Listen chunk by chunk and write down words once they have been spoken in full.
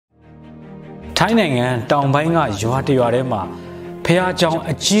ထိုင်းနိုင်ငံတောင်ပိုင်းကရွာတရွာထဲမှာဖះเจ้า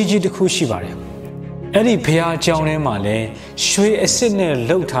အကြီးကြီးတစ်ခုရှိပါတယ်အဲ့ဒီဖះเจ้าထဲမှာလည်းရွှေအစစ်နဲ့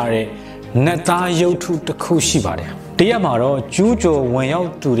လှုပ်ထားတဲ့နတ်သားရုပ်ထုတစ်ခုရှိပါတယ်တရက်မှာတော့ကျူးကျော်ဝင်ရောက်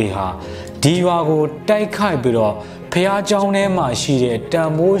သူတွေဟာဒီရွာကိုတိုက်ခိုက်ပြီးတော့ဖះเจ้าထဲမှာရှိတဲ့တန်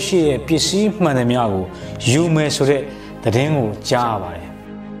ဖိုးရှိတဲ့ပစ္စည်းမှန်သမျှကိုယူမယ်ဆိုတဲ့သတင်းကိုကြားရပါတယ်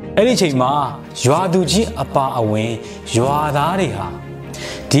အဲ့ဒီချိန်မှာရွာသူကြီးအပါအဝင်ရွာသားတွေဟာ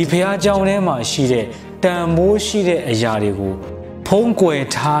ဒီဖះเจ้าထဲမှာရှိတဲ့တန်မိုးရှိတဲ့အရာတွေကိုဖုံးကွယ်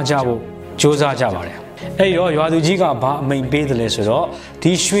ထားကြဖို့ကြိုးစားကြပါတယ်အဲ့တော့ရွာသူကြီးကဘာအမိန်ပေးတယ်လဲဆိုတော့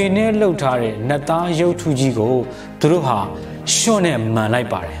ဒီရွှေနဲ့လှုပ်ထားတဲ့နတ်သားရုပ်ထုကြီးကိုသူတို့ဟာရွှွန့်နဲ့မှန်လိုက်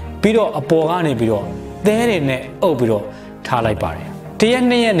ပါတယ်ပြီးတော့အပေါ်ကနေပြီးတော့သဲတွေနဲ့အုပ်ပြီးတော့ထားလိုက်ပါတယ်တရက်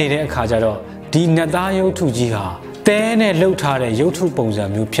နှစ်ရက်နေတဲ့အခါကျတော့ဒီနတ်သားရုပ်ထုကြီးဟာသဲနဲ့လှုပ်ထားတဲ့ရုပ်ထုပုံစံ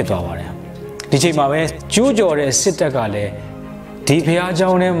မျိုးဖြစ်သွားပါတယ်ဒီချိန်မှာပဲကျိုးကြော်တဲ့စစ်တပ်ကလည်းဒီဖះเจ้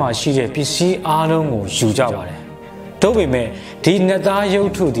าထဲမှာရှိတဲ့ပစ္စည်းအားလုံးကိုယူကြပါတယ်။ဒါပေမဲ့ဒီနတ်သားရု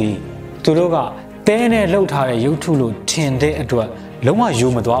ပ်ထုဒီသူတို့ကတဲနဲ့လှုပ်ထားတဲ့ရုပ်ထုလို့ထင်တဲ့အတွက်လုံးဝယူ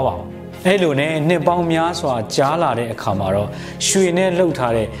မသွားပါဘူး။အဲ့လိုနဲ့နှစ်ပေါင်းများစွာကြားလာတဲ့အခါမှာတော့ရွှေနဲ့လှုပ်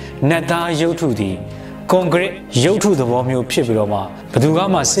ထားတဲ့နတ်သားရုပ်ထုဒီကွန်ကရစ်ရုပ်ထုသဘောမျိုးဖြစ်ပြီးတော့မှဘယ်သူ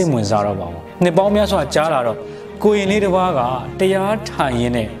မှစိတ်ဝင်စားတော့ပါဘူး။နှစ်ပေါင်းများစွာကြားလာတော့ကိုရင်လေးတစ်ပါးကတရားထိုင်ရ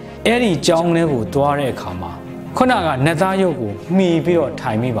င်းနဲ့အဲ့ဒီကျောင်းထဲကိုသွားတဲ့အခါမှာခုနကနတ်သားရုပ်ကိုမှီပြီးတော့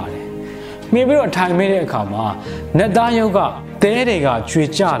ထိုင်မိပါတယ်မှီပြီးတော့ထိုင်မိတဲ့အခါမှာနတ်သားရုပ်ကတဲတွေကကျွေ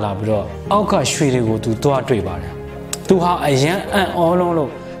ကျလာပြီးတော့အောက်ကရွှေတွေကိုသူသွားတွေ့ပါတယ်သူဟာအယံအံ့ဩလုံးလို့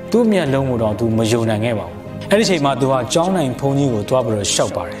သူ့မျက်လုံးကိုတော့သူမယုံနိုင်ခဲ့ပါဘူးအဲ့ဒီချိန်မှာသူဟာကျောင်းနိုင်ဘုန်းကြီးကိုသွားပြီးတော့ရှော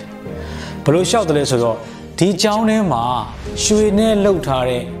က်ပါတယ်ဘလို့ရှောက်တယ်လဲဆိုတော့ဒီကျောင်းထဲမှာရွှေနဲ့လှုပ်ထား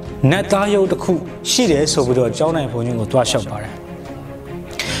တဲ့နတ်သားရုပ်တစ်ခုရှိတယ်ဆိုပြီးတော့ကျောင်းနိုင်ဘုန်းကြီးကိုသွားရှောက်ပါတယ်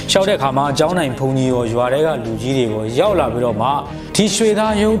ရှောက်တဲ့အခါမှာအเจ้าနိုင်ဘုံကြီးရောရွာတွေကလူကြီးတွေကိုရောက်လာပြီးတော့မှဒီရွှေ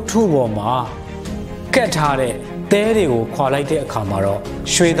သားရုပ်ထုပေါ်မှာကတ်ထားတဲ့သဲတွေကိုခွာလိုက်တဲ့အခါမှာတော့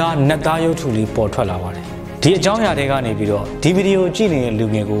ရွှေသားနတ်သားရုပ်ထုလေးပေါ်ထွက်လာပါတယ်ဒီအကြောင်းအရာတွေကနေပြီးတော့ဒီဗီဒီယိုကြည့်နေတဲ့လူ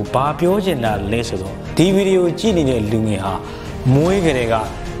ငယ်ကိုဘာပြောချင်တာလဲဆိုတော့ဒီဗီဒီယိုကြည့်နေတဲ့လူငယ်ဟာမွေးကလေးက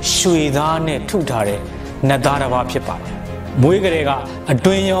ရွှေသားနဲ့ထုထားတဲ့နတ်သားတစ်ပါးဖြစ်ပါတယ်မွေးကလေးကအ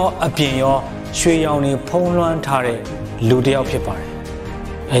တွင်းရောအပြင်ရောရွှေရောင်တွေဖုံးလွှမ်းထားတဲ့လူတစ်ယောက်ဖြစ်ပါတယ်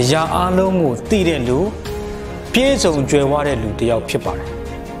အရာအလုံးကိုသိတဲ့လူပြည့်စုံကြွယ်ဝတဲ့လူတစ်ယောက်ဖြစ်ပါတယ်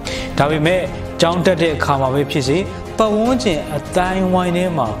ဒါပေမဲ့ကြောင်းတက်တဲ့အခါမှာပဲဖြစ်စေပတ်ဝန်းကျင်အတိုင်းဝိုင်းထဲ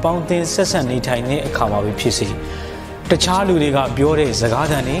မှာပေါင်းသင်းဆက်ဆက်နေထိုင်တဲ့အခါမှာပဲဖြစ်စေတခြားလူတွေကပြောတဲ့စကား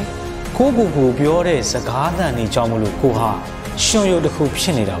သံတွေကိုပြောတဲ့စကားသံတွေကြောင့်မလို့ကိုဟာရွှွန့်ရုပ်တစ်ခုဖြ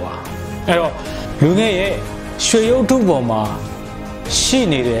စ်နေတာပါအဲ့တော့လူငယ်ရဲ့ရွှေရုပ်ထုပေါ်မှာရှိ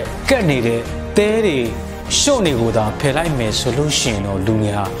နေတဲ့ကတ်နေတဲ့သဲတွေရှုံနေကိုသာဖယ်လိုက်မယ်ဆိုလို့ရှိရင်တော့လူင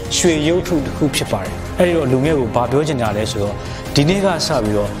ယ်ဟာရွှေရုပ်ထုတစ်ခုဖြစ်ပါတယ်အဲဒီတော့လူငယ်ကိုဘာပြောချင်တာလဲဆိုတော့ဒီနေ့ကစ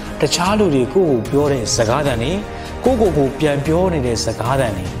ပြီးတော့တခြားလူတွေကိုပြောတဲ့စကားသံတွေကိုပြန်ပြောနေတဲ့စကားသံ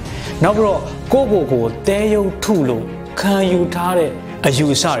တွေနောက်ပြီးတော့ကိုတဲရုပ်ထုလို့ခံယူထားတဲ့အယူ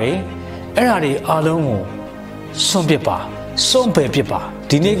အဆတွေအဲ့ဓာတွေအားလုံးကိုစွန့်ပစ်ပါ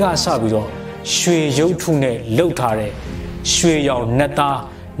ဒီနေ့ကစပြီးတော့ရွှေရုပ်ထုနဲ့လှုပ်ထားတဲ့ရွှေရောင်နတ်သား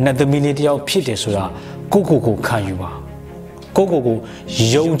နတ်သမီးလေးတယောက်ဖြစ်တယ်ဆိုတာကိုခံယူပါကို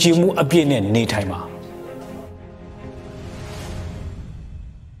ယုံကြည်မှုအပြည့်နဲ့နေထိုင်ပါ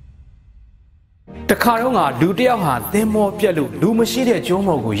တခါတော့လူတယောက်ဟာသင်္ဘောပြက်လို့လူမရှိတဲ့ကျွန်း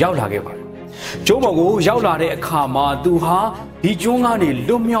ပေါ်ကိုရောက်လာခဲ့ပါတယ်ကျွန်းပေါ်ကိုရောက်လာတဲ့အခါမှာသူဟာဒီကျွန်းကနေ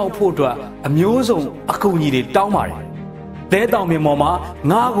လွတ်မြောက်ဖို့အတွက်အမျိုးစုံအကူအညီတွေတောင်းပါတယ်သဲတောင်ပြင်ပေါ်မှာ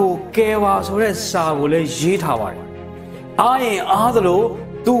ငါ့ကိုကယ်ပါဆိုတဲ့စာကိုလည်းရေးထားပါတယ်အားရင်အားသလို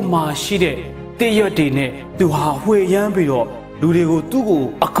သူ့မှာရှိတဲ့တည့်ရွက်တွေနဲ့သူဟာဝှေ့ရမ်းပြီးတော့လူတွေကိုသူ့ကို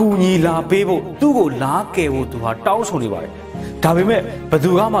အကူအညီလာပေးဖို့သူ့ကိုလာကယ်ဖို့သူဟာတောင်းဆိုနေပါတယ်ဒါပေမဲ့ဘယ်သူ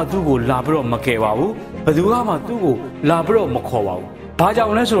မှသူ့ကိုလာပြီးတော့မကယ်ပါဘူးဘယ်သူမှသူ့ကိုလာပြီးတော့မခေါ်ပါဘူးဘာကြော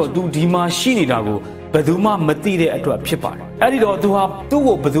င့်လဲဆိုတော့သူဒီမှာရှိနေတာကိုဘယ်သူမှမသိတဲ့အတွက်ဖြစ်ပါတယ်အဲ့ဒီတော့သူဟာသူ့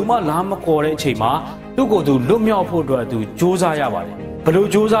ကိုဘယ်သူမှလာမခေါ်တဲ့အချိန်မှာသူ့ကိုသူလွတ်မြောက်ဖို့အတွက်သူစ조사ရပါတယ်ဘယ်လိုစ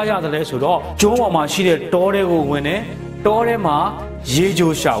조사ရတယ်လဲဆိုတော့ကျုံးပေါ်မှာရှိတဲ့တောထဲကိုဝင်တယ်တောထဲမှာရေ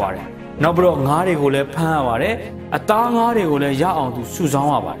ကြိုးရှာပါတယ်နောက်ပြီးတော့ငါးတွေကိုလည်းဖမ်းရပါတယ်အသားငါးတွေကိုလည်းရအောင်သူစုဆော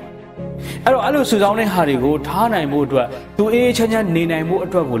င်းရပါတယ်အဲ့လိုစုဆောင်းတဲ့ဟာတွေကိုထားနိုင်ဖို့အတွက်သူအေးချမ်းနေနိုင်ဖို့အ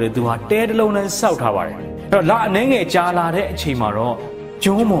တွက်ကိုလည်းသူဟာတဲတစ်လုံးနဲ့စောက်ထားပါတယ်အဲ့တော့လအနေငယ်ကြာလာတဲ့အချိန်မှာတော့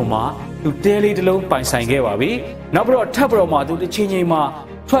ကျုံးပေါ်မှာသူတဲလေးတစ်လုံးပိုင်ဆိုင်ခဲ့ပါပြီနောက်ပြီးတော့ထပ်ပြီးတော့မှသူတစ်ချိန်မှာ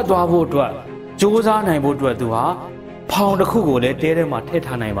ထွက်သွားဖို့အတွက်စ조사နိုင်ဖို့အတွက်သူဟာဖောင်တစ်ခုကိုလည်းတဲထဲမှာထည့်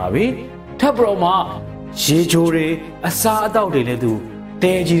ထားနိုင်ပါပြီထပ်ပြီးတော့မှရေချိုးတွေအစားအသောက်တွေလည်းသူ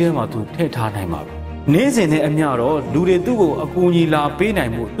တဲကြီးထဲမှာသူထည့်ထားနိုင်ပါပြီနေ့စဉ်နဲ့အမျှတော့လူတွေသူ့ကိုအကူအညီလာပေးနို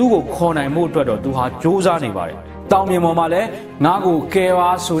င်မှုသူ့ကိုခေါ်နိုင်မှုအတွက်တော့သူဟာစ조사နေပါတယ်တောင်ပြင်ပေါ်မှာလည်းငါ့ကိုကယ်ပါ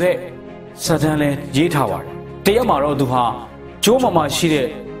ဆိုတဲ့ Suddenly, Jitawar. Tayamaro Duha, Jomama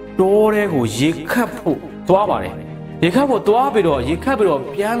Shide, Dorego, Yikapu, Tuabare. Yikapu Tuabido, Yikabido,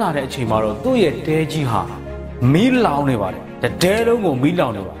 Piana Chimaro, Duye Tejiha, Milaunivar, the Delogo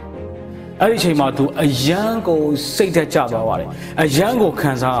Milaunivar. Arichimatu, a yango Sata Jabaware, a yango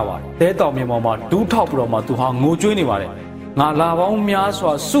Kanzawa, they thought me mamma, do top Roma to hang Mujunivare. Nala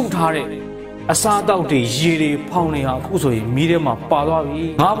Miaswa, Sutare. Asa daughty, Yiri, Pony, Kuso, medium of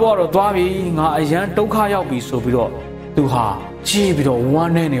Padavi, Nabor, Dwavi, Nayan, Tokayabi, so below. To her, Chibido,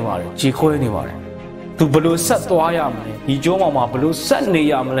 one anywhere, Chico anywhere. To Blue Satuayam, Ijoma, Blue Sunday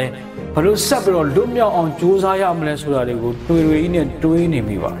Yamle, Blue Sabro, Lumia on Josayamle, so that they would do it to any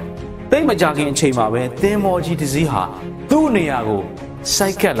river. They may jog in Chima, they more Gitziha, do Niago,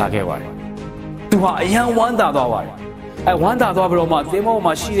 Psyche Lagewa. To her, young $1. I wonder Roma, demo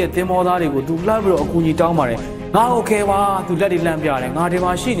machine, demo that would do Labro Kuni Tamare. Now, okay, to let it Lambia and not a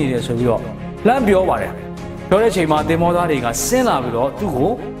machine is a real Lambio. Torechima, demo that a Sena below to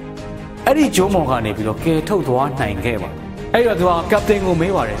go. Eddie Jomogani below K to 1 game. I got to Captain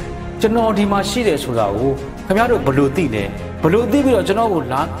Umeware. General Di Machine Sulago, Camaro Balutine, Balutibio General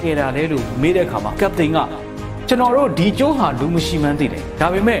Lack, Era, made a comma, Captain up. General Di Johan, do machine did it.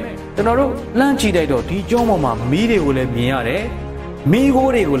 Have we met? General Lanchi Dado, Di Jomoma, Mide will let me are, me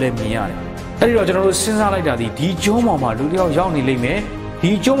go they will let me are. General Sinsalida, Di Jomoma, Ludio Yoni Lime,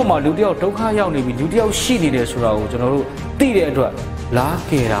 Di Jomoma, Ludio Toka Yoni, Ludio Shini de Surao, General Tide, La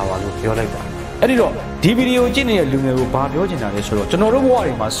Kera, Yoleta. Editor, DVD Genia Lume, Barbiogena, General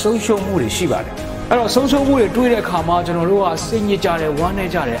Warima, social moody Shiva. And social moody, Twitter, Kama, General, Sing each other, one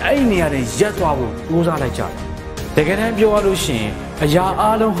each other, any other, Jetwa, Rosa like Jar. The Ganabio Alushin.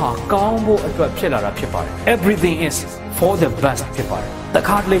 Everything is for the best people. The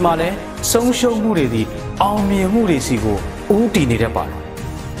Carly Male, social moody, Aung Moody Sigo, Uti Nidapar.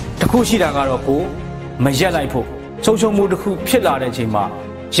 The Kushida Garopo, Majalaipo, social mood who Pilla Jima,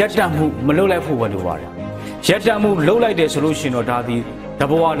 Jetamu, Malola Puvaluar. Jetamu, low light solution or Dadi, the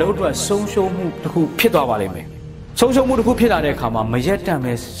Boa load was social mood who Pitavaleme. Social mood who Pilla Kama, Majetam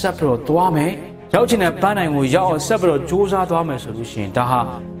is separate Dwame. Yauchina Panang will yaw several Josa Dwame solution,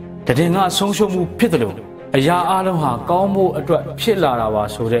 Daha, the Dinga social move Pitalo, a Ya Aloha, Gombo, a drop Pillara,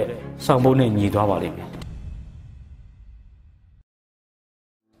 so that some bone in Yidawali.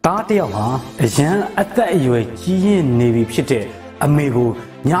 Tatiaha, a yan at the Yin Navy Pite, Amigo,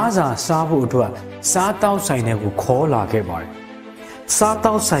 Nyaza, Sabu, Satao Sine, call like a bar.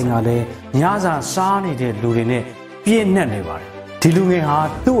 Satao Sangale, Nyaza, Sani de Lurine, Bien Nenevar. Tilungeha,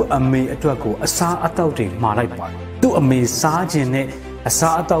 do a me a trago, a sa atauti, Maraipa. Do a me sergeant, a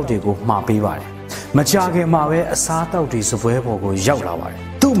sa atautigo, Mapiva. Machage Mawe, a sa atautis of Webo, Yaulawa.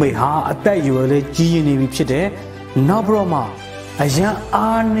 Do me ha, a day you will let Gini Pite, Nabroma, a young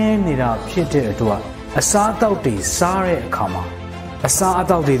Arne Nida Pite to a sa atauti, Sare Kama. A sa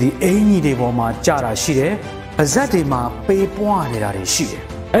atauti, the Any de Boma, Jara Shide, a Zatima, Pay Puan Shide.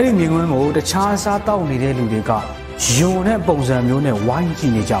 Any Mingo, the chance atau needed Ludica. Yone Bozam Yone wine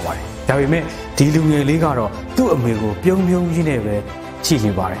in Java. Davime, Dilunga Ligaro, two amigo, Pyong Gineve,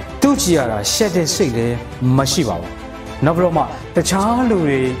 Chilibare. Two Chiara, Shete Sile, Mashiva. Navroma, the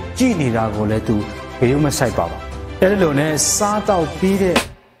Charlure, Gini Ragole to Yuma Saibaba. Elone, Sata Pide.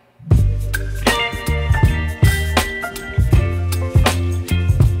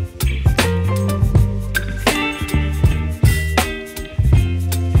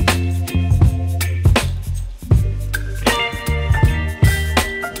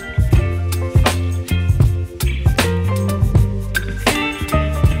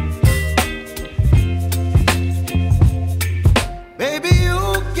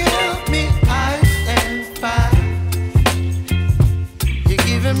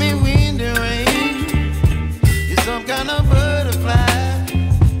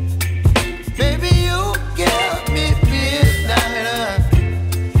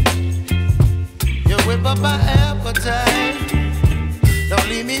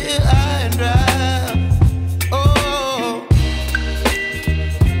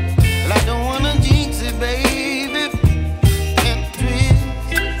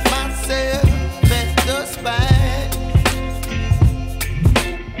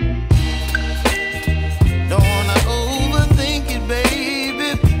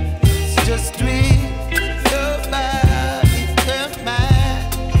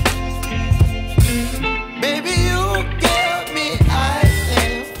 Baby, you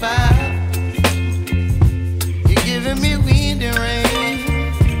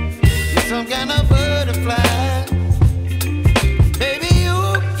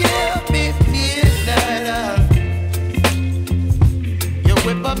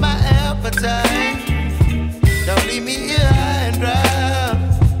my appetite. Don't leave me here high and dry.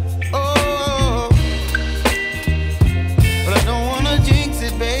 Oh, but I don't wanna jinx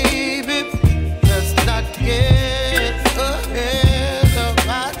it, baby. Let's not get ahead of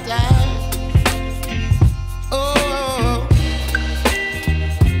my time. Oh,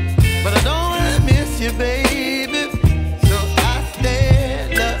 but I don't wanna miss you, baby. So I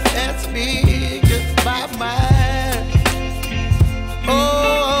stand up and speak just my mind.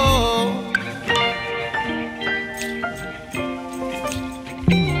 Oh.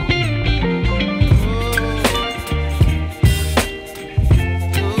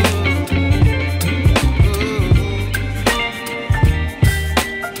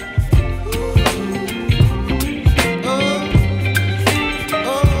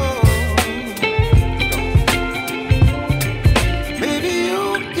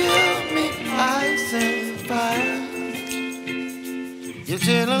 You're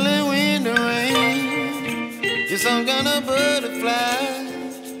chilling when the rain. You're some kind of butterfly.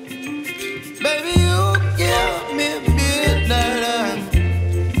 Baby, you give me midnight.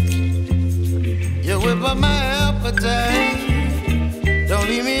 You whip up my appetite. Don't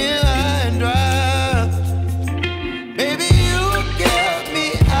leave me here high and dry. Baby, you give me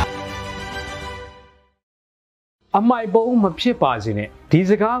I might bow my chippers in it.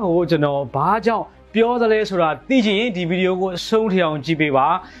 These are going to know, Bajo. ပြောတယ်လဲဆိုတာသိချင်ရင်ဒီဗီဒီယိုကိုအဆုံးထိအောင်ကြည့်ပေးပါ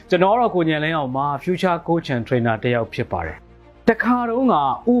ကျွန်တော်တော့ကိုညံလင်းအောင်မှာ future coach and trainer တယောက်ဖြစ်ပါတယ်တခါတော့က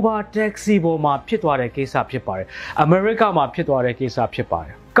Uber taxi ပေါ်မှာဖြစ်သွားတဲ့ကိစ္စဖြစ်ပါတယ်အမေရိကမှာဖြစ်သွားတဲ့ကိစ္စဖြစ်ပါတ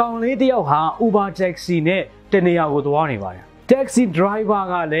ယ်ကောင်လေးတယောက်ဟာ Uber taxi နဲ့တနေရာကိုသွားနေပါတယ် taxi driver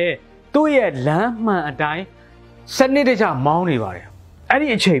ကလည်းသူ့ရဲ့လမ်းမှန်အတိုင်းစနစ်တကျမောင်းနေပါတယ်အဲ့ဒီ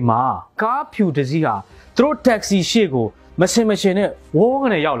အချိန်မှာကားဖြူတစ်စီးဟာသူတို့ taxi ရှေ့ကိုမစင်မရှင်နဲ့ဝေါက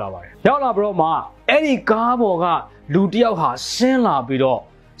နေရောက်လာပါတယ်ရောက်လာပြီးတော့မှအဲ့ဒီကားပေါ်ကလူတယောက်ဟာဆင်းလာပြီးတော့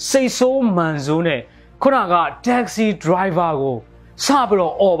စိတ်ဆိုးမှန်ဆိုးနဲ့ခုနက taxi driver ကိုစပြီး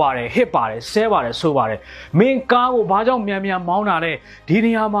တော့អော်ပါတယ်ဟစ်ပါတယ်ဆဲပါတယ်ဆိုပါတယ်မင်းကားကိုဘာကြောင့်မြန်မြန်မောင်းတာလဲဒီ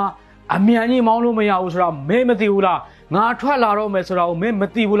နေရာမှာအမြန်ကြီးမောင်းလို့မရဘူးဆိုတော့မင်းမသိဘူးလားငါထွက်လာတော့မယ်ဆိုတော့မင်းမ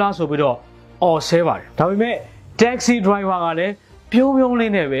သိဘူးလားဆိုပြီးတော့អော်ဆဲပါတယ်ဒါပေမဲ့ taxi driver ကလည်းပြုံးပြုံး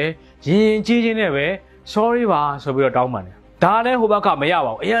လေးနဲ့ပဲရင်ကြီးချင်းနဲ့ပဲ sorry ပါဆိုပြီးတော့တောင်းပန်တယ်ဒါလည်းဟိုဘက်ကမရ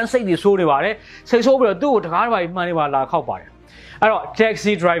ပါဘူးအရင်စိတ်တွေဆိုးနေပါတယ်စိတ်ဆိုးပြီးတော့သူ့ကိုတကားတစ်ပိုင်းမှန်နေပါလာခောက်ပါတယ်အဲ့တော့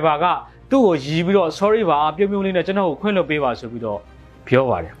taxi driver ကသူ့ကိုရီးပြီးတော့ sorry ပါပြုံးပြုံးလေးနဲ့ကျွန်တော်ကိုခွင့်လွှတ်ပေးပါဆိုပြီးတော့ပြော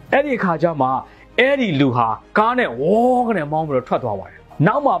ပါတယ်အဲ့ဒီအခါကျမှအဲ့ဒီလူဟာကားနဲ့ဝေါကနေမောင်းပြီးတော့ထွက်သွားပါတယ်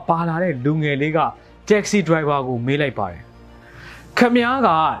နောက်မှပါလာတဲ့လူငယ်လေးက taxi driver ကိုမေးလိုက်ပါတယ်ခမည်းက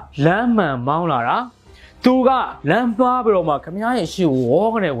လမ်းမှန်မောင်းလာတာသူကလမ်းမှားပြီးတော့မှခမည်းရဲ့ရှေ့ကိုဝေါ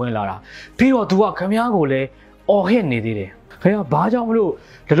ကနေဝင်လာတာပြီးတော့သူကခမည်းကိုလည်းအော်ဟစ်နေသေးတယ်ခင်ဗျာဘာကြောင့်မလို့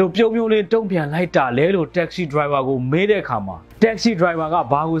ဒီလိုပြုံးပြုံးလေးတုံ့ပြန်လိုက်တာလဲလို့ taxi driver ကိုမေးတဲ့အခါမှာ taxi driver က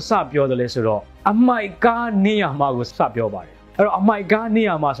ဘာကိုစပြောတယ်လဲဆိုတော့အမိုက်ကားနေရမှာကိုစပြောပါတယ်အဲ့တော့အမိုက်ကားနေ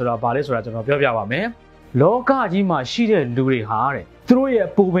ရမှာဆိုတာဘာလဲဆိုတာကျွန်တော်ပြောပြပါမယ်လောကကြီးမှာရှိတဲ့လူတွေဟာတဲ့သူတို့ရဲ့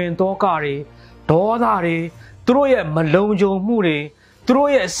ပူပင်သောကတွေဒေါသတွေသူတို့ရဲ့မလုံခြုံမှုတွေသူတို့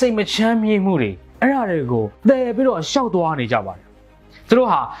ရဲ့စိတ်မချမ်းမြေ့မှုတွေအဲ့ဒါတွေကိုတည်ပြီးတော့ရှောက်သွားနေကြပါတယ်သူတို့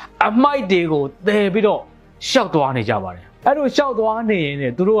ဟာအမိုက်တွေကိုတည်ပြီးတော့ရှောက်သွားနေကြပါတယ်အဲ့လိုရှောက်သွားနေရ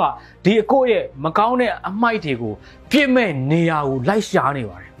င်သူတို့ကဒီအကိုရဲ့မကောင်းတဲ့အမိုက်တွေကိုပြစ်မဲ့နေရာကိုလိုက်ရှာနေ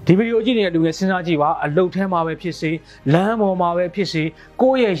ပါတယ်ဒီဗီဒီယိုကြည့်နေတဲ့လူတွေစဉ်းစားကြည့်ပါအလုတ်ထဲမှာပဲဖြစ်စေလမ်းပေါ်မှာပဲဖြစ်စေ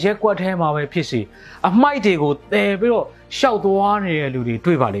ကိုယ့်ရဲ့ရက်ကွက်ထဲမှာပဲဖြစ်စေအမိုက်တွေကိုတည်ပြီးတော့ရှောက်သွားနေတဲ့လူတွေ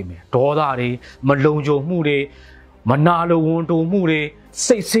တွေ့ပါလိမ့်မယ်ဒေါသတွေမလုံခြုံမှုတွေမနာလိုဝန်တိုမှုတွေ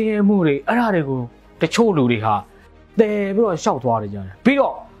စိတ်ဆင်းရဲမှုတွေအဲ့ဒါတွေကိုတချို့လူတွေဟာတည်ပြီးတော့ရှောက်သွားနေကြတယ်ပြီး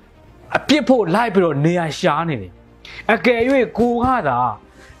တော့အပြစ်ဖို့လိုက်ပြီးတော့နေရာရှာနေတယ်အကယ်၍ကိုကသာ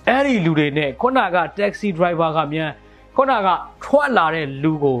အဲ့ဒီလူတွေနဲ့ခုနက taxi driver ကမြန်ခုနကထွက်လာတဲ့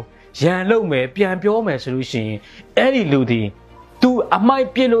လူကိုရန်လုပ်မယ်ပြန်ပြောမယ်ဆိုလို့ရှိရင်အဲ့ဒီလူဒီသူအမိုက်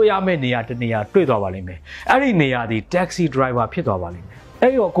ပြစ်လို့ရမယ့်နေရာတနေရာတွေ့သွားပါလိမ့်မယ်အဲ့ဒီနေရာဒီ taxi driver ဖြစ်သွားပါလိမ့်မယ်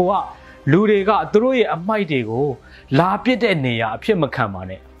အဲ့တော့ကိုကလူတွေကသူတို့ရဲ့အမိုက်တွေကိုလာပစ်တဲ့နေရာအဖြစ်မခံပါ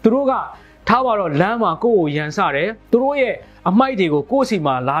နဲ့သူတို့ကထားပါတော့လမ်းမှာကိုယ့်ကိုရန်စတယ်သူတို့ရဲ့အမိုက်တွေကိုကိုယ့်စီ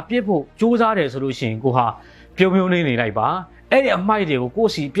မှာလာပစ်ဖို့ကြိုးစားတယ်ဆိုလို့ရှိရင်ကိုဟာပြုံးပြုံးလေးနေလိုက်ပါအဲ့ဒီအမိုက်တွေကိုကို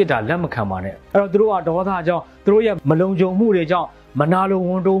ယ့်စီပစ်တာလက်မခံပါနဲ့အဲ့တော့သူတို့ကဒေါသကြောင့်သူတို့ရဲ့မလုံခြုံမှုတွေကြောင့်မနာလိုဝ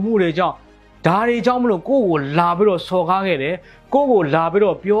န်တိုမှုတွေကြောင့်ဒါတွေကြောင့်မလို့ကိုယ့်ကိုလာပြီးတော့စော်ကားခဲ့တယ်ကိုယ့်ကိုလာပြီး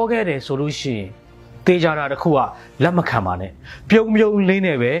တော့ပြောခဲ့တယ်ဆိုလို့ရှိရင်တေးကြတာတစ်ခုကလက်မခံပါနဲ့ပြုံးပြုံးလေး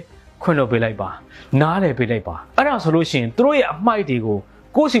နဲ့ပဲခွင့်လွှတ်ပေးလိုက်ပါနားတယ်ပေးလိုက်ပါအဲ့ဒါဆိုလို့ရှိရင်သူတို့ရဲ့အမိုက်တွေကို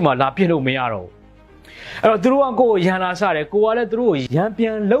ကိုယ့်စီမှာလာပြစ်လို့မရတော့ဘူးအဲ့တော့သူတို့ကကိုယ့်ကိုရန်လာစားတယ်ကိုကလည်းသူတို့ကိုရန်ပြ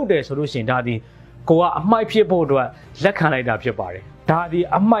န်လုပ်တယ်ဆိုလို့ရှိရင်ဒါဒီကိုကအမိုက်ဖြစ်ဖို့အတွက်လက်ခံလိုက်တာဖြစ်ပါတယ်ဒါဒီ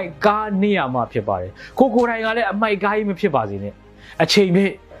အမိုက်ကားနေရမှာဖြစ်ပါတယ်ကိုယ်တိုင်ကလည်းအမိုက်ကားကြီးမဖြစ်ပါစေနဲ့အချိန်မဲ့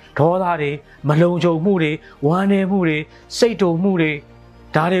ဒေါသတွေမလုံခြုံမှုတွေဝမ်းနည်းမှုတွေစိတ်တုန်မှုတွေ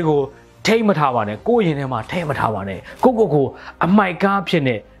ဒါတွေကိုထိမ့်မထားပါနဲ့ကိုယ့်ရင်ထဲမှာထိမ့်မထားပါနဲ့ကိုအမိုက်ကားဖြစ်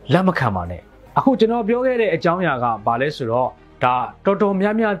နေလက်မခံပါနဲ့အခုကျွန်တော်ပြောခဲ့တဲ့အကြောင်းအရာကဘာလဲဆိုတော့ဒါတော်တော်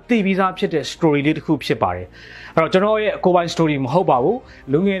များများသိပြီးသားဖြစ်တဲ့ story လေးတစ်ခုဖြစ်ပါတယ်အဲ့တော့ကျွန်တော်ရဲ့ကိုယ်ပိုင် story မဟုတ်ပါဘူး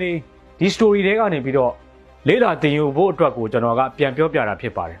လူငယ်တွေဒီ story တွေကနေပြီးတော့လေးလာတင်ယူဖို့အတွက်ကိုကျွန်တော်ကပြန်ပြောပြတာဖြ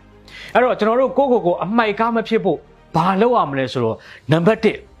စ်ပါတယ်အဲ့တော့ကျွန်တော်တို့ကိုအမိုက်ကားမဖြစ်ဖို့ဘာလုပ်ရမလဲဆိုတော့နံပါတ်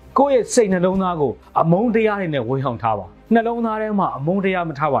1ကိုယ့်ရဲ့စိတ်နှလုံးသားကိုအမုန်းတရားတွေနဲ့ဝေဟောင်ထားပါနှလုံးသားထဲမှာအမုန်းတရား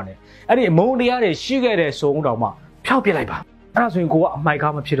မထားပါနဲ့အဲ့ဒီအမုန်းတရားတွေရှိခဲ့တဲ့ဆိုအောင်တောင်မှဖျောက်ပစ်လိုက်ပါအဲ့ဒါဆိုရင်ကိုကအမိုက်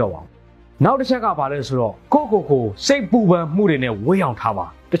ကားမဖြစ်တော့ပါဘူးနောက်တစ်ချက်ကဘာလဲဆိုတော့ကိုစိတ်ပူပန်မှုတွေနဲ့ဝေးအောင်ထားပါ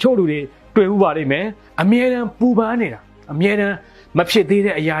တချို့လူတွေတွေ့ဥပါလိမ့်မယ်အမြဲတမ်းပူပန်နေတာအမြဲတမ်းမဖြစ်သေး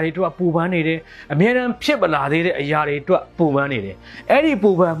တဲ့အရာတွေအတွက်ပူပန်နေတယ်အမြဲတမ်းဖြစ်ပလာသေးတဲ့အရာတွေအတွက်ပူပန်နေတယ်အဲ့ဒီပူ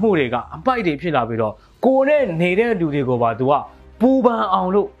ပန်မှုတွေကအပိုက်တွေဖြစ်လာပြီးတော့ကိုယ်နဲ့နေတဲ့လူတွေကိုပါသူကပူပန်အောင်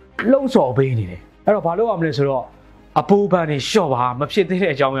လို့လှုံ့ဆော်ပေးနေတယ်အဲ့တော့ဘာလို့ရမလဲဆိုတော့အပူပန်တွေလျှော့ပါမဖြစ်သေး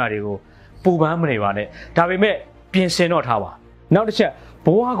တဲ့အကြောင်းအရာတွေကိုပူပန်မနေပါနဲ့ဒါပေမဲ့ပြင်ဆင်တော့ထားပါနောက်တစ်ချက်ဘ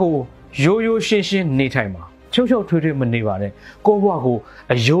ဝကိုရိုးရှင်းနေထိုင်ပါချုပ်ထွေးမနေပါနဲ့ကိုယ့်ဘဝကို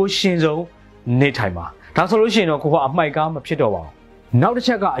အယိုးရှင်းဆုံးနေထိုင်ပါဒါဆိုလို့ရှိရင်တော့ကိုကအမိုက်ကားမဖြစ်တော့ပါဘူးနောက်တစ်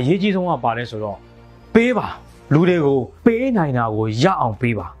ချက်ကအရေးကြီးဆုံးကပါလဲဆိုတော့ပေးပါလူတွေကိုပေးနိုင်တာကိုရအောင်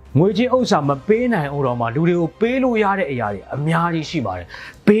ပေးပါငွေကြေးဥစ္စာမပေးနိုင်အောင်တော့မှလူတွေကိုပေးလို့ရတဲ့အရာတွေအများကြီးရှိပါတယ်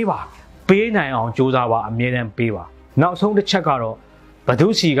ပေးပါပေးနိုင်အောင်ကြိုးစားပါအမြဲတမ်းပေးပါနောက်ဆုံးတစ်ချက်ကတော့ဘသူ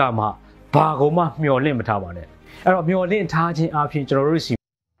စီကမှဘာကိုမှမျှော်လင့်မထားပါနဲ့အဲ့တော့မျှော်လင့်ထားခြင်းအပြင်ကျွန်တော်တို့စီ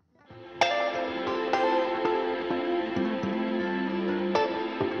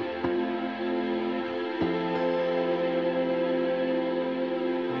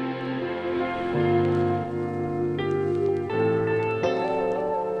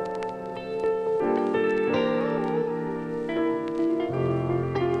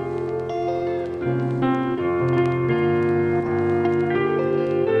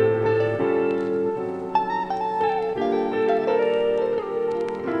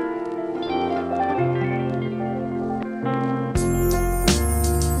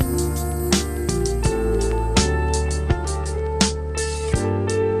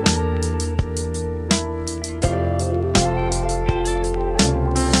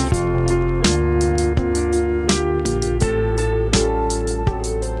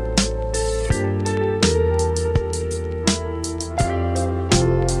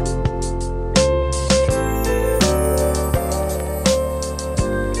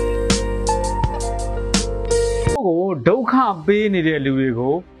ဒုက္ခပေးနေတဲ့လူတွေ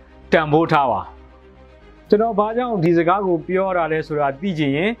ကိုတန်ဖိုးထားပါကျွန်တော်ဘာကြောင့်ဒီစကားကိုပြောရတာလဲဆိုတာသိချ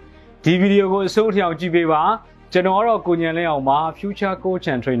င်ရင်ဒီဗီဒီယိုကိုအဆုံးထိအောင်ကြည့်ပေးပါကျွန်တော်ကတော့ကိုညံလဲအောင်ပါ Future Coach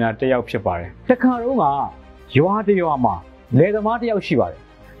and Trainer တယောက်ဖြစ်ပါတယ်တခါတော့ကရွာတရွာမှာလယ်သမားတယောက်ရှိပါတယ်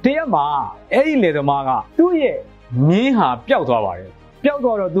တရက်မှာအဲ့ဒီလယ်သမားကသူ့ရဲ့မြင်းဟာပျောက်သွားပါတယ်ပျောက်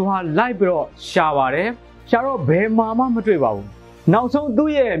သွားတော့သူဟာလိုက်ပြီးတော့ရှာပါတယ်ရှာတော့ဘယ်မှာမှမတွေ့ပါဘူးနောက်ဆုံးသူ့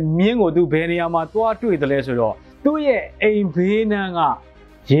ရဲ့မြင်းကိုသူဘယ်နေရာမှာသွားတွေ့တယ်လဲဆိုတော့သူ့ရဲ့အိမ်ဘေးနားက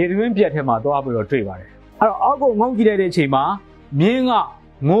ရေတွင်းပြက်ထဲမှာသွားပြီးတော့တွေ့ပါတယ်အဲ့တော့အောက်ကိုငုံကြည့်လိုက်တဲ့အချိန်မှာမြင်းက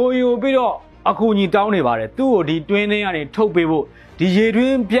ငိုယိုပြီးတော့အကူကြီးတောင်းနေပါတယ်သူ့ကိုဒီတွင်းထဲကနေထုတ်ပေးဖို့ဒီရေတွ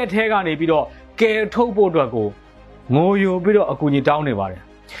င်းပြက်ထဲကနေပြီးတော့ကယ်ထုတ်ဖို့အတွက်ကိုငိုယိုပြီးတော့အကူကြီးတောင်းနေပါတယ်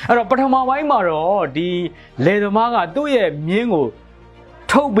အဲ့တော့ပထမပိုင်းမှာတော့ဒီလယ်သမားကသူ့ရဲ့မြင်းကို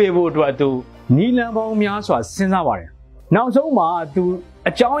ထုတ်ပေးဖို့အတွက်သူနီလန်ပေါင်းများစွာစဉ်းစားပါတယ်နောက်ဆုံးမှာသူ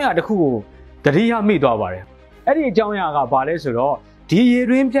အကြောင်းအရာတစ်ခုကိုတတိယမိသွားပါတယ်အဲ့ဒီအကြောင်းအရာကဘာလဲဆိုတော့ဒီရေ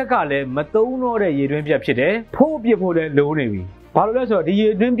တွင်းပြက်ကလည်းမသုံးတော့တဲ့ရေတွင်းပြက်ဖြစ်တယ်ဖိုးပစ်ဖို့လည်းလိုနေပြီဘာလို့လဲဆိုတော့ဒီရေ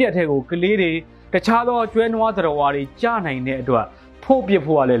တွင်းပြက်ထဲကိုကလေးတွေတခြားသောကျွဲနွားသတ္တဝါတွေကြားနိုင်တဲ့အတွက်ဖိုးပစ်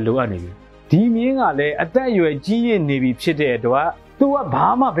ဖို့ကလည်းလိုအပ်နေပြီဒီမြင်းကလည်းအသက်အရွယ်ကြီးရင့်နေပြီဖြစ်တဲ့အတွက်သူကဘာ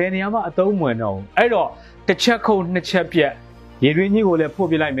မှဘယ်နေရာမှအသုံးမဝင်တော့ဘူးအဲ့တော့တစ်ချက်ခုတ်နှစ်ချက်ပြက်ရေတွင်းကြီးကိုလည်းဖို့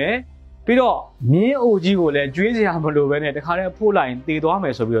ပစ်လိုက်မယ်ပြီးတော့မြင်းအိုကြီးကိုလည်းကျွေးစရာမလိုပဲနဲ့တခါတည်းဖို့လိုက်ရင်တည်သွားမ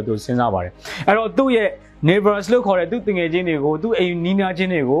ယ်ဆိုပြီးတော့သူစဉ်းစားပါတယ်အဲ့တော့သူ့ရဲ့ neighbors လို့ခေါ်တဲ့သူ့တငယ်ချင်းတွေကိုသူ့အိမ်နီးနားချ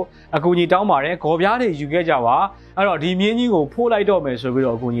င်းတွေကိုအကူကြီးတောင်းပါတယ်ဂေါ်ပြားတွေယူခဲ့ကြပါအဲ့တော့ဒီမြင်းကြီးကိုဖိုးလိုက်တော့မယ်ဆိုပြီး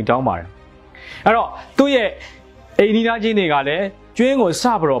တော့အကူကြီးတောင်းပါတယ်အဲ့တော့သူ့ရဲ့အိမ်နီးနားချင်းတွေကလည်းကျွင်းကိုစ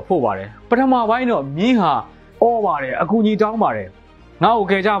ပြီးတော့ဖို့ပါတယ်ပထမပိုင်းတော့မြင်းဟာအော်ပါတယ်အကူကြီးတောင်းပါတယ်ငါ့ကို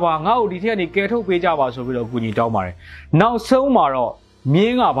ကယ်ကြပါငါ့ကိုဒီထက်ကနေကယ်ထုတ်ပေးကြပါဆိုပြီးတော့အကူကြီးတောင်းပါတယ်နောက်ဆုံးမှာတော့မြ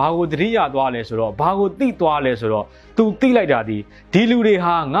င်းကဘာကိုတတိယသွားလဲဆိုတော့ဘာကိုတိသွားလဲဆိုတော့သူတိလိုက်တာဒီလူတွေ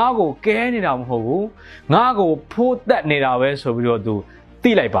ဟာငါ့ကိုကဲနေတာမဟုတ်ဘူးငါ့ကိုဖိုးတက်နေတာပဲဆိုပြီးတော့သူ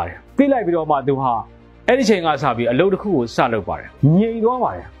တိလိုက်ပါတယ်တိလိုက်ပြီးတော့မှသူဟာအဲ့ဒီချိန်ကစပြီးအလုပ်တစ်ခုကိုစလုပ်ပါတယ်ငြိမ်သွား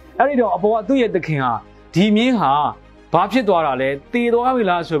ပါတယ်အဲ့ဒီတော့အပေါ်ကသူ့ရဲ့သခင်ဟာဒီမြင်းဟာ ဘာဖြစ်သွားတာလဲတေသွားပြီ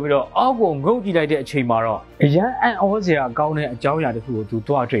လားဆိုပြီးတော့အောက်ကိုငုတ်ကြည့်လိုက်တဲ့အချိန်မှာတော့အရန်အံ့ဩစရာကောင်းတဲ့အကြောင်းအရာတစ်ခုကိုသူ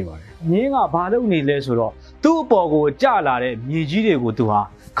တွားတွေ့ပါတယ်မြင်းကဘာလုပ်နေလဲဆိုတော့သူ့အပေါ်ကိုကျလာတဲ့မြေကြီးတွေကိုသူဟာ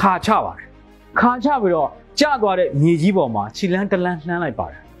ခါချပါတယ်ခါချပြီးတော့ကျသွားတဲ့မြေကြီးပေါ်မှာခြေလန်းတလန်းလှမ်းလိုက်ပါ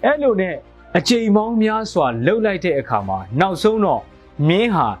တယ်အဲ့လိုနဲ့အချိန်ပေါင်းများစွာလှုပ်လိုက်တဲ့အခါမှာနောက်ဆုံးတော့မြ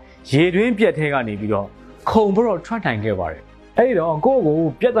င်းဟာရေတွင်းပြက်ထဲကနေပြီးတော့ခုံပြီးတော့ထွက်နိုင်ခဲ့ပါတယ်အဲ့တော့ကိုယ့်ကို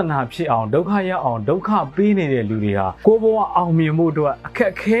ပြဿနာဖြစ်အောင်ဒုက္ခရောက်အောင်ဒုက္ခပေးနေတဲ့လူတွေဟာကိုယ့်ဘဝအောင်မြင်မှုအတွက်အခ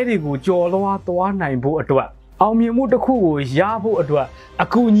က်အခဲတွေကိုကြော်လွှားသွားနိုင်ဖို့အတွက်အောင်မြင်မှုတစ်ခုကိုရဖို့အတွက်အ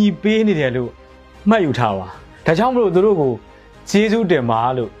ကူအညီပေးနေတယ်လို့မှတ်ယူထားပါဒါကြောင့်မလို့သူတို့ကိုကျေးဇူးတင်ပါ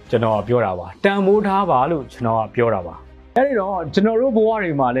လို့ကျွန်တော်ပြောတာပါတန်ဖိုးထားပါလို့ကျွန်တော်ပြောတာပါအဲ့ဒီတော့ကျွန်တော်တို့ဘဝ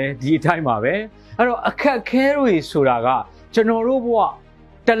တွေမှာလည်းဒီအတိုင်းပါပဲအဲ့တော့အခက်အခဲတွေဆိုတာကကျွန်တော်တို့ဘဝ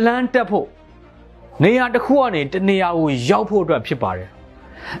တလန်းတက်ဖို့နေရာတစ်ခုကနေတနေရာကိုရောက်ဖို့အတွက်ဖြစ်ပါတယ်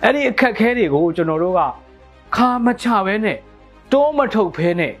အဲ့ဒီအခက်အခဲတွေကိုကျွန်တော်တို့ကခါမချဘဲနဲ့တိုးမထုတ်ဖဲ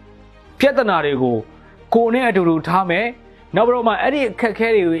နဲ့ပြဿနာတွေကိုကိုယ်နဲ့အတူတူထားမယ်နောက်ပြီးတော့မှအဲ့ဒီအခက်အခဲ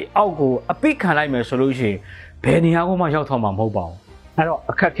တွေအောက်ကိုအပိခံလိုက်မယ်ဆိုလို့ရှိရင်ဘယ်နေရာကိုမှရောက်သွားမှာမဟုတ်ပါဘူးအဲ့တော့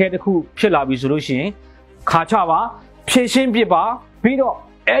အခက်အခဲတစ်ခုဖြစ်လာပြီဆိုလို့ရှိရင်ခါချပါဖြည့်ရှင်းပြပါပြီးတော့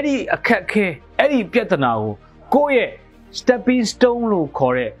အဲ့ဒီအခက်အခဲအဲ့ဒီပြဿနာကိုကိုယ့်ရဲ့ stepping stone လို့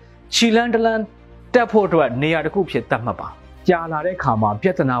ခေါ်တဲ့ခြေလန်းတလန်းတက်ဖို့အတွက်နေရာတစ်ခုဖြစ်သတ်မှတ်ပါကြာလာတဲ့အခါမှာပြ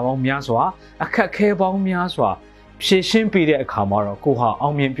ဿနာပေါင်းများစွာအခက်အခဲပေါင်းများစွာဖြည့်ရှင်းပြီးတဲ့အခါမှာတော့ကိုဟာအော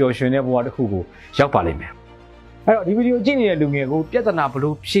င်မြင်ပျော်ရွှင်တဲ့ဘဝတစ်ခုကိုရောက်ပါလိမ့်မယ်အဲ့တော့ဒီဗီဒီယိုကြည့်နေတဲ့လူငယ်ကိုပြဿနာဘယ်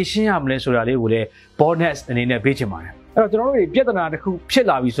လိုဖြည့်ရှင်းရမလဲဆိုတာလေးကိုလည်း bonus အနေနဲ့ပေးချင်ပါတယ်အဲ့တော့ကျွန်တော်တို့ပြဿနာတစ်ခုဖြစ်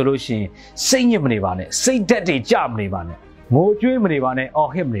လာပြီဆိုလို့ရှိရင်စိတ်ညစ်မနေပါနဲ့စိတ်ဓာတ်တွေကြမနေပါနဲ့ငိုကြွေးမနေပါနဲ့အော်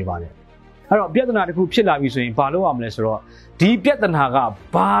ဟစ်မနေပါနဲ့အဲ့တော့ပြဿနာတစ်ခုဖြစ်လာပြီဆိုရင်ဘာလုပ်ရမလဲဆိုတော့ဒီပြဿနာက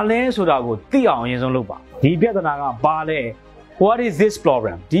ဘာလဲဆိုတာကိုသိအောင်အရင်ဆုံးလုပ်ပါဒီပြဿနာကဘာလဲ what is this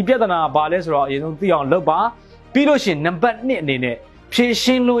problem ဒီပြဿနာကဘာလဲဆိုတော့အရင်ဆုံးသိအောင်လုပ်ပါပြီးလို့ရှိရင်နံပါတ်1အနေနဲ့ဖြည့်ရှ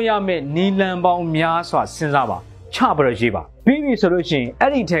င်းလို့ရမယ့်နီလန်ပေါင်းများစွာစဉ်းစားပါချပြီးတော့ရေးပါပြီးပြီဆိုလို့ရှိရင်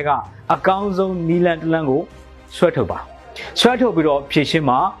အဲ့ဒီထဲကအကောင်းဆုံးနီလန်တလန်းကိုဆွဲထုတ်ပါဆွဲထုတ်ပြီးတော့ဖြည့်ရှင်း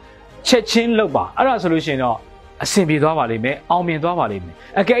မှာချက်ချင်းလုပ်ပါအဲ့ဒါဆိုလို့ရှိရင်တော့အဆင်ပြေသွားပါလိမ့်မယ်အောင်မြင်သွားပါလိမ့်မယ်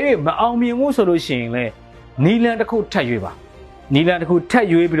အကယ်၍မအောင်မြင်ဘူးဆိုလို့ရှိရင်လည်းနီလန်တစ်ခုထပ်ရွေးပါနီလန်တစ်ခုထပ်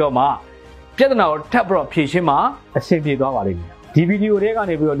ရွေးပြီးတော့မှပြဿနာကိုထပ်ပြီးတော့ဖြေရှင်းမှာအဆင်ပြေသွားပါလိမ့်မယ်ဒီဗီဒီယိုတွေက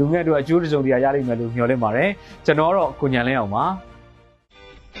နေပြီးတော့လူငယ်တို့အကျိုးတစုံတရာရလိမ့်မယ်လို့မျှော်လင့်ပါတယ်ကျွန်တော်တော့ကိုညံလင်းအောင်ပါ